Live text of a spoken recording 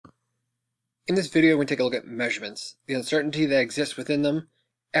In this video, we're going to take a look at measurements, the uncertainty that exists within them,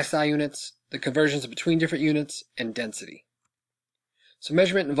 SI units, the conversions between different units, and density. So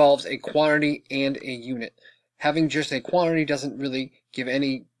measurement involves a quantity and a unit. Having just a quantity doesn't really give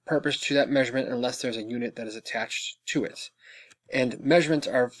any purpose to that measurement unless there's a unit that is attached to it. And measurements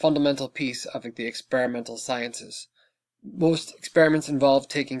are a fundamental piece of the experimental sciences. Most experiments involve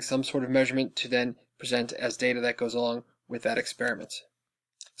taking some sort of measurement to then present as data that goes along with that experiment.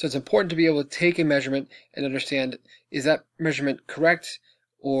 So it's important to be able to take a measurement and understand, is that measurement correct,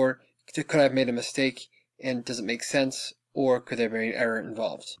 or could I have made a mistake, and does it make sense, or could there be an error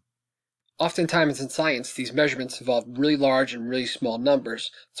involved? Oftentimes in science, these measurements involve really large and really small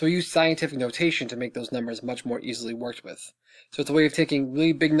numbers, so we use scientific notation to make those numbers much more easily worked with. So it's a way of taking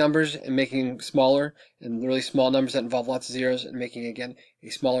really big numbers and making them smaller, and really small numbers that involve lots of zeros, and making, again, a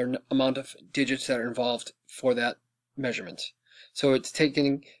smaller amount of digits that are involved for that measurement. So it's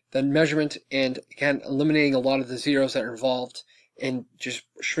taking the measurement and, again, eliminating a lot of the zeros that are involved and just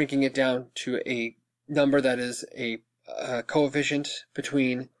shrinking it down to a number that is a coefficient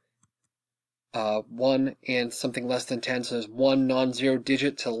between 1 and something less than 10. So there's one non-zero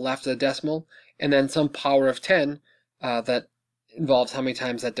digit to the left of the decimal, and then some power of 10 that involves how many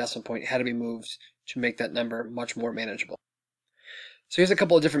times that decimal point had to be moved to make that number much more manageable. So here's a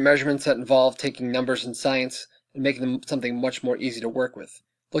couple of different measurements that involve taking numbers in science and making them something much more easy to work with.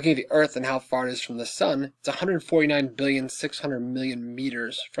 Looking at the Earth and how far it is from the Sun, it's 149,600,000,000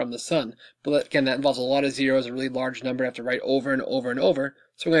 meters from the Sun. But again, that involves a lot of zeros, a really large number I have to write over and over and over.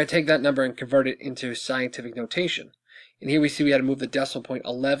 So we're going to take that number and convert it into scientific notation. And here we see we had to move the decimal point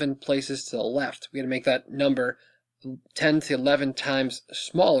 11 places to the left. We had to make that number 10 to 11 times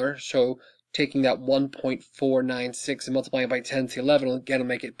smaller. So taking that 1.496 and multiplying it by 10 to 11, again, will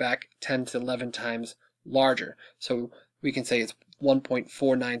make it back 10 to 11 times larger. So we can say it's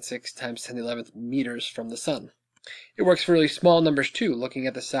 1.496 times 10 to the 11th meters from the Sun. It works for really small numbers too, looking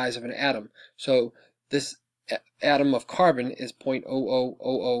at the size of an atom. So this atom of carbon is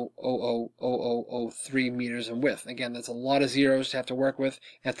 0.00000003 meters in width. Again, that's a lot of zeros to have to work with,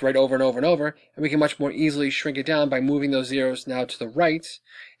 have to write over and over and over, and we can much more easily shrink it down by moving those zeros now to the right.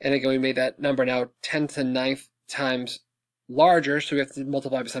 And again, we made that number now 10 to the 9th times larger, so we have to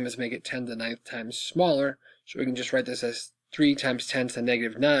multiply by something to make it 10 to the 9th times smaller. So we can just write this as 3 times 10 to the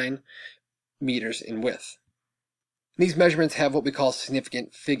negative 9 meters in width. These measurements have what we call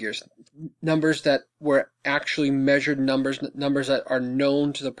significant figures, numbers that were actually measured numbers that are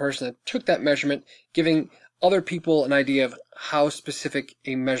known to the person that took that measurement, giving other people an idea of how specific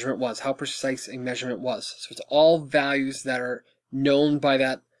a measurement was, how precise a measurement was. So it's all values that are known by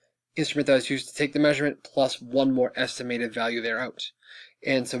that instrument that was used to take the measurement, plus one more estimated value there out.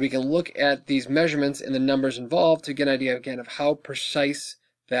 And so we can look at these measurements and the numbers involved to get an idea, again, of how precise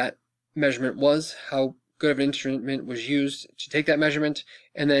that measurement was, how good of an instrument was used to take that measurement,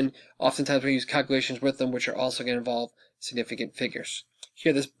 and then oftentimes we use calculations with them, which are also going to involve significant figures.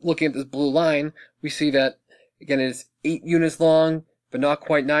 Here, looking at this blue line, we see that, again, it is 8 units long, but not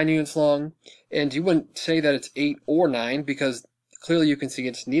quite 9 units long. And you wouldn't say that it's 8 or 9, because clearly you can see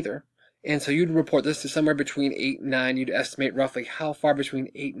it's neither. And so you'd report this to somewhere between 8 and 9. You'd estimate roughly how far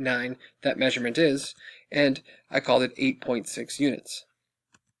between 8 and 9 that measurement is. And I called it 8.6 units.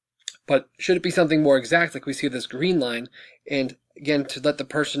 But should it be something more exact, like we see this green line, and again, to let the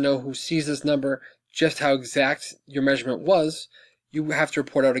person know who sees this number just how exact your measurement was, you have to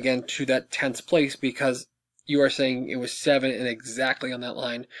report out again to that tenths place, because you are saying it was 7 and exactly on that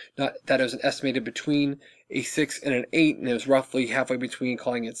line, not that it was estimated between a 6 and an 8, and it was roughly halfway between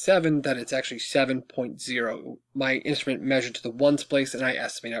calling it 7, that it's actually 7.0. My instrument measured to the ones place, and I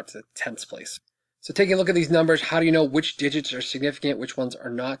estimate out to the tenths place. So taking a look at these numbers, how do you know which digits are significant, which ones are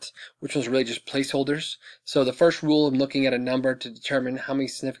not, which ones are really just placeholders? So the first rule of looking at a number to determine how many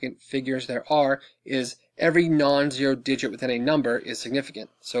significant figures there are is every non-zero digit within a number is significant.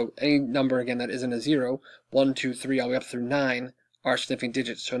 So any number, again, that isn't a 0, 1, 2, 3, all the way up through 9 are significant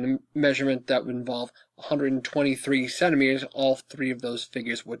digits. So in a measurement that would involve 123 centimeters, all 3 of those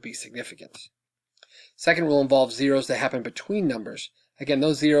figures would be significant. Second rule involves zeros that happen between numbers. Again,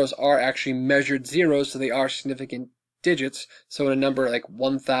 those zeros are actually measured zeros, so they are significant digits. So in a number like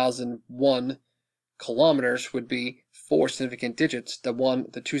 1001 kilometers would be 4 significant digits. The 1,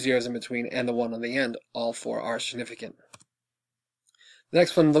 the 2 zeros in between, and the 1 on the end, all 4 are significant. The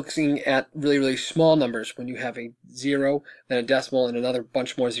next one, looking at really, really small numbers, when you have a 0, then a decimal, and another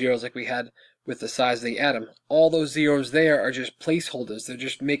bunch more zeros like we had with the size of the atom. All those zeros there are just placeholders. They're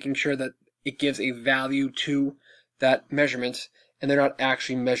just making sure that it gives a value to that measurement, and they're not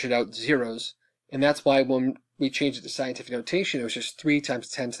actually measured out zeros. And that's why when we changed it to scientific notation, it was just 3 times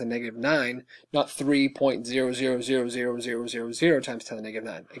 10 to the negative 9, not 3.000000 times 10 to the negative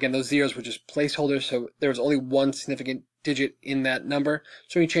 9. Again, those zeros were just placeholders, so there was only one significant digit in that number.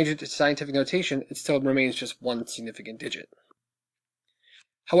 So when you change it to scientific notation, it still remains just one significant digit.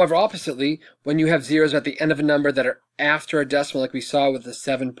 However, oppositely, when you have zeros at the end of a number that are after a decimal, like we saw with the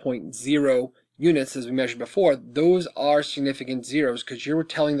 7.0 units as we measured before, those are significant zeros because you're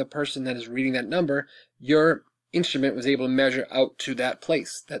telling the person that is reading that number your instrument was able to measure out to that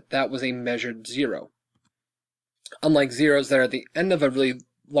place, that was a measured zero. Unlike zeros that are at the end of a really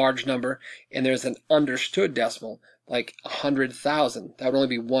large number and there's an understood decimal, like 100,000, that would only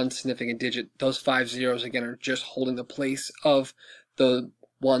be one significant digit. Those 5 zeros, again, are just holding the place of the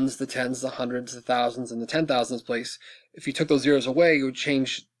ones, the tens, the hundreds, the thousands, and the 10,000s place. If you took those zeros away, you would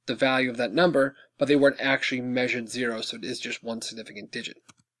change the value of that number, but they weren't actually measured zeros, so it is just one significant digit.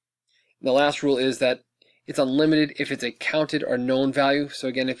 And the last rule is that it's unlimited if it's a counted or known value. So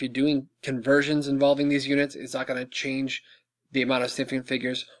again, if you're doing conversions involving these units, it's not going to change the amount of significant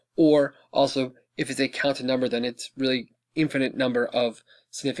figures. Or also, if it's a counted number, then it's really infinite number of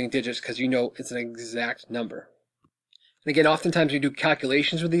significant digits because you know it's an exact number. And again, oftentimes we do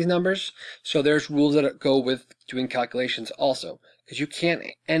calculations with these numbers, so there's rules that go with doing calculations also, because you can't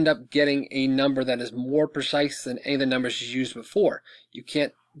end up getting a number that is more precise than any of the numbers you used before. You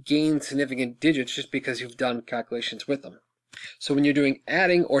can't gain significant digits just because you've done calculations with them. So when you're doing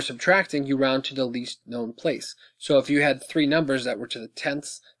adding or subtracting, you round to the least known place. So if you had 3 numbers that were to the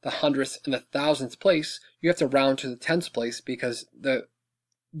tenths, the hundredths, and the thousandth place, you have to round to the tenths place because the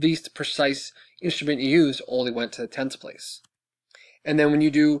least precise instrument you use only went to the tenths place. And then when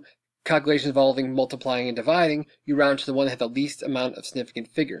you do calculations involving multiplying and dividing, you round to the one that had the least amount of significant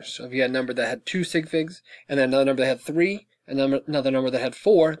figures. So if you had a number that had 2 SigFigs, and then another number that had 3, and another number that had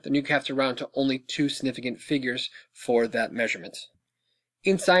 4, then you have to round to only 2 significant figures for that measurement.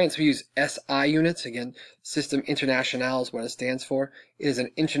 In science, we use SI units. Again, System International is what it stands for. It is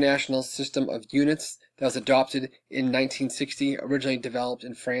an international system of units that was adopted in 1960, originally developed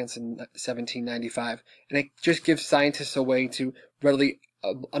in France in 1795. And it just gives scientists a way to readily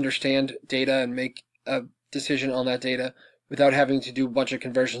understand data and make a decision on that data without having to do a bunch of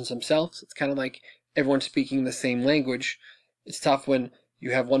conversions themselves. It's kind of like everyone speaking the same language. It's tough when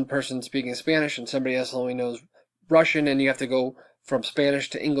you have one person speaking Spanish and somebody else only knows Russian, and you have to go from Spanish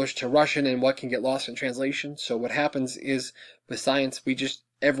to English to Russian, and what can get lost in translation. So what happens is with science,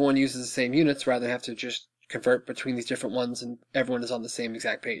 everyone uses the same units rather than have to just convert between these different ones, and everyone is on the same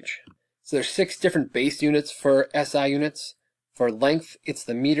exact page. So there's 6 different base units for SI units. For length, it's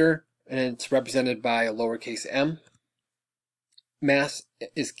the meter, and it's represented by a lowercase m. Mass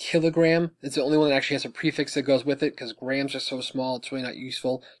is kilogram. It's the only one that actually has a prefix that goes with it because grams are so small it's really not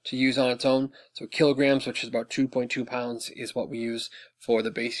useful to use on its own. So kilograms, which is about 2.2 pounds, is what we use for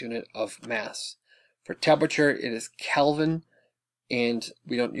the base unit of mass. For temperature, it is Kelvin, and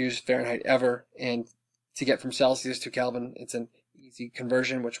we don't use Fahrenheit ever. And to get from Celsius to Kelvin, it's an easy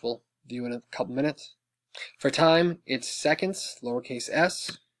conversion, which we'll view in a couple minutes. For time, it's seconds, lowercase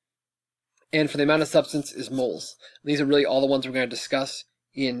s. And for the amount of substance is moles. These are really all the ones we're going to discuss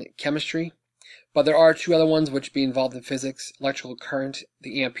in chemistry. But there are 2 other ones which be involved in physics: electrical current,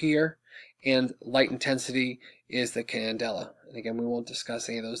 the ampere, and light intensity is the candela. And again, we won't discuss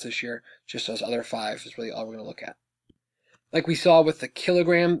any of those this year. Just those other 5 is really all we're going to look at. Like we saw with the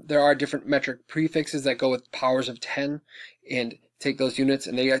kilogram, there are different metric prefixes that go with powers of 10 and take those units,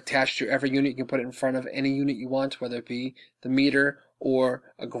 and they attach to every unit. You can put it in front of any unit you want, whether it be the meter or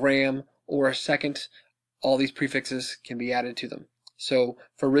a gram or a second. All these prefixes can be added to them. So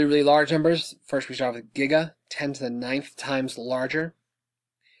for really, really large numbers, first we start with giga, 10 to the 9th times larger.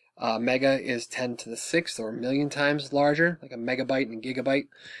 Mega is 10 to the 6th, or a million times larger, like a megabyte and gigabyte.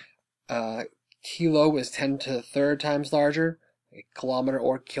 Kilo is 10 to the 3rd times larger, a kilometer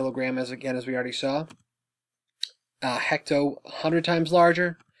or kilogram, as we already saw. Hecto, 100 times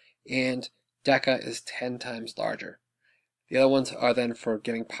larger, and deca is 10 times larger. The other ones are then for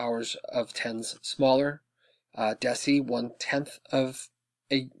getting powers of 10s smaller. Deci, 1/10 of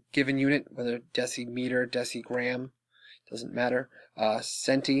a given unit, whether decimeter, decigram, doesn't matter.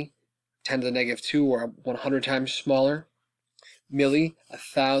 Centi, 10 to the negative 2, or 100 times smaller. Milli,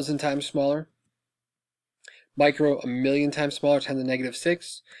 1,000 times smaller. Micro, 1,000,000 times smaller, 10 to the negative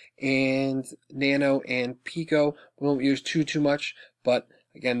 6. And nano and pico, we won't use too much, but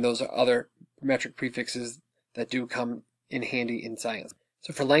again, those are other metric prefixes that do come in handy in science.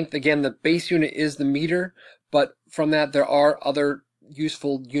 So for length, again, the base unit is the meter, but from that there are other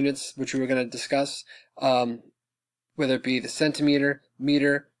useful units which we were going to discuss, whether it be the centimeter,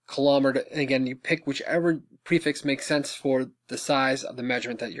 meter, kilometer. And again, you pick whichever prefix makes sense for the size of the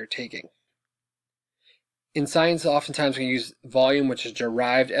measurement that you're taking. In science, oftentimes we use volume, which is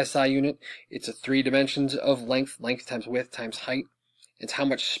derived SI unit. It's a 3 dimensions of length, length times width times height. It's how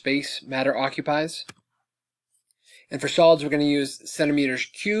much space matter occupies. And for solids, we're going to use centimeters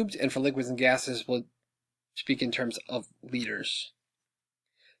cubed, and for liquids and gases, we'll speak in terms of liters.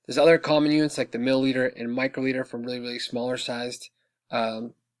 There's other common units like the milliliter and microliter for really, really smaller sized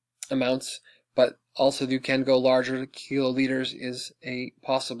amounts, but also you can go larger. Kiloliters is a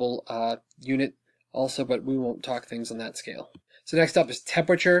possible unit also, but we won't talk things on that scale. So next up is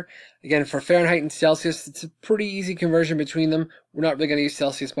temperature. Again, for Fahrenheit and Celsius, it's a pretty easy conversion between them. We're not really going to use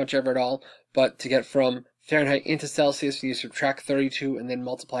Celsius much ever at all, but to get from Fahrenheit into Celsius, you subtract 32 and then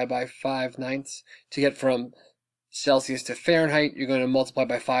multiply by 5/9. To get from Celsius to Fahrenheit, you're going to multiply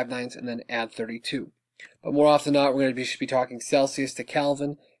by 5/9 and then add 32. But more often than not, we're going to be talking Celsius to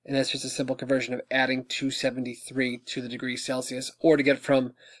Kelvin, and that's just a simple conversion of adding 273 to the degrees Celsius, or to get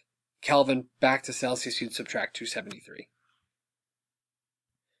from Kelvin back to Celsius, you'd subtract 273.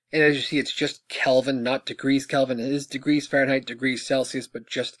 And as you see, it's just Kelvin, not degrees Kelvin. It is degrees Fahrenheit, degrees Celsius, but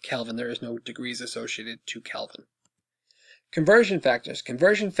just Kelvin. There is no degrees associated to Kelvin. Conversion factors.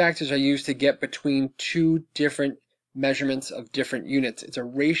 Conversion factors are used to get between two different measurements of different units. It's a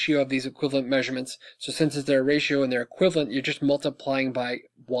ratio of these equivalent measurements. So since it's their ratio and they're equivalent, you're just multiplying by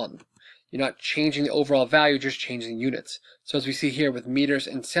 1. You're not changing the overall value, just changing units. So as we see here with meters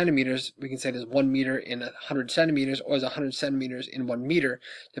and centimeters, we can say there's 1 meter in 100 centimeters, or there's 100 centimeters in 1 meter,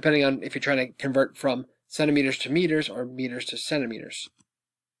 depending on if you're trying to convert from centimeters to meters or meters to centimeters.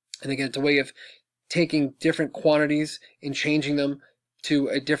 And again, it's a way of taking different quantities and changing them to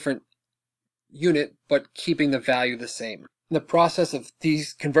a different unit, but keeping the value the same. The process of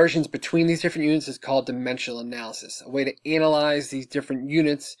these conversions between these different units is called dimensional analysis, a way to analyze these different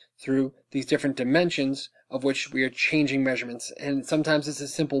units through these different dimensions of which we are changing measurements. And sometimes it's a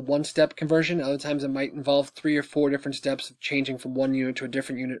simple one-step conversion. Other times it might involve 3 or 4 different steps of changing from one unit to a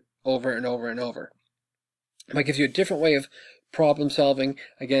different unit over and over and over. It might give you a different way of problem solving,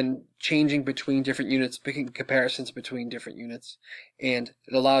 again, changing between different units, making comparisons between different units, and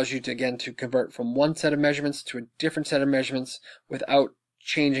it allows you to, again, to convert from one set of measurements to a different set of measurements without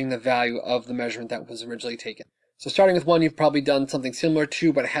changing the value of the measurement that was originally taken. So starting with one you've probably done something similar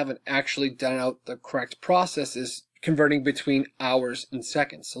to, but haven't actually done out the correct process, is converting between hours and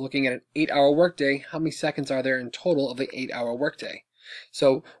seconds. So looking at an 8-hour workday, how many seconds are there in total of the 8-hour workday?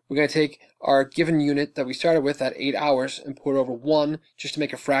 So we're going to take our given unit that we started with at 8 hours and put it over 1 just to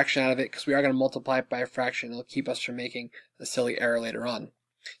make a fraction out of it, because we are going to multiply it by a fraction. It'll keep us from making a silly error later on.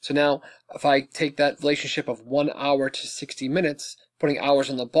 So now if I take that relationship of 1 hour to 60 minutes, putting hours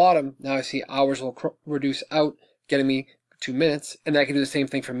on the bottom, now I see hours will reduce out, getting me 2 minutes, and I can do the same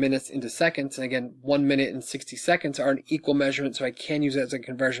thing from minutes into seconds. And again, 1 minute and 60 seconds are an equal measurement, so I can use it as a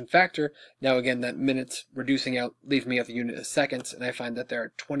conversion factor. Now again, that minutes reducing out leave me at the unit of seconds, and I find that there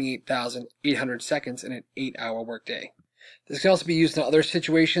are 28,800 seconds in an 8-hour workday. This can also be used in other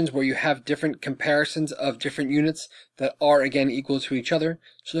situations where you have different comparisons of different units that are again equal to each other.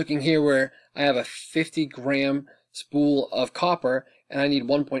 So looking here where I have a 50-gram spool of copper, and I need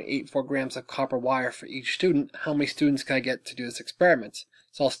 1.84 grams of copper wire for each student, how many students can I get to do this experiment?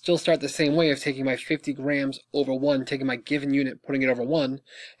 So I'll still start the same way of taking my 50 grams over 1, taking my given unit, putting it over 1,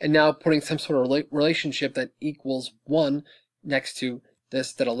 and now putting some sort of relationship that equals 1 next to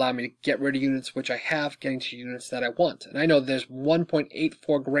this that allow me to get rid of units which I have, getting to units that I want. And I know there's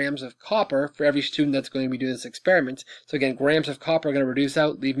 1.84 grams of copper for every student that's going to be doing this experiment. So again, grams of copper are going to reduce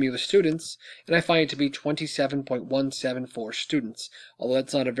out, leave me with students, and I find it to be 27.174 students. Although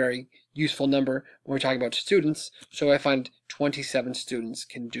that's not a very useful number when we're talking about students, so I find 27 students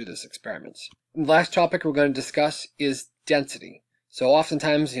can do this experiment. And the last topic we're going to discuss is density. So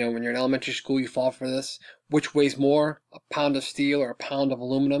oftentimes, when you're in elementary school, you fall for this. Which weighs more, a pound of steel or a pound of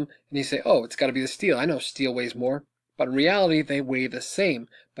aluminum? And you say, oh, it's got to be the steel. I know steel weighs more. But in reality, they weigh the same.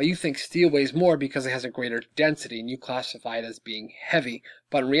 But you think steel weighs more because it has a greater density, and you classify it as being heavy.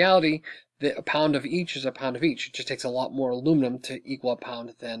 But in reality, a pound of each is a pound of each. It just takes a lot more aluminum to equal a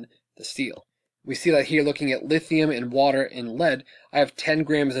pound than the steel. We see that here looking at lithium and water and lead. I have 10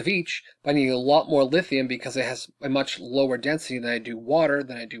 grams of each, but I need a lot more lithium because it has a much lower density than I do water,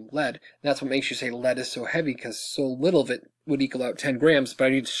 than I do lead. And that's what makes you say lead is so heavy, because so little of it would equal out 10 grams, but I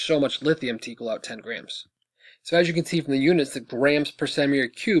need so much lithium to equal out 10 grams. So as you can see from the units, the grams per centimeter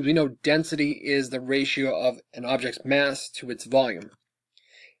cubed, we know density is the ratio of an object's mass to its volume.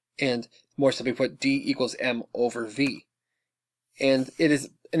 And more simply put, D equals M over V. And it is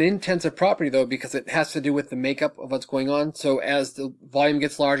an intensive property though, because it has to do with the makeup of what's going on. So as the volume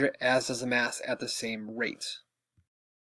gets larger, as does the mass at the same rate.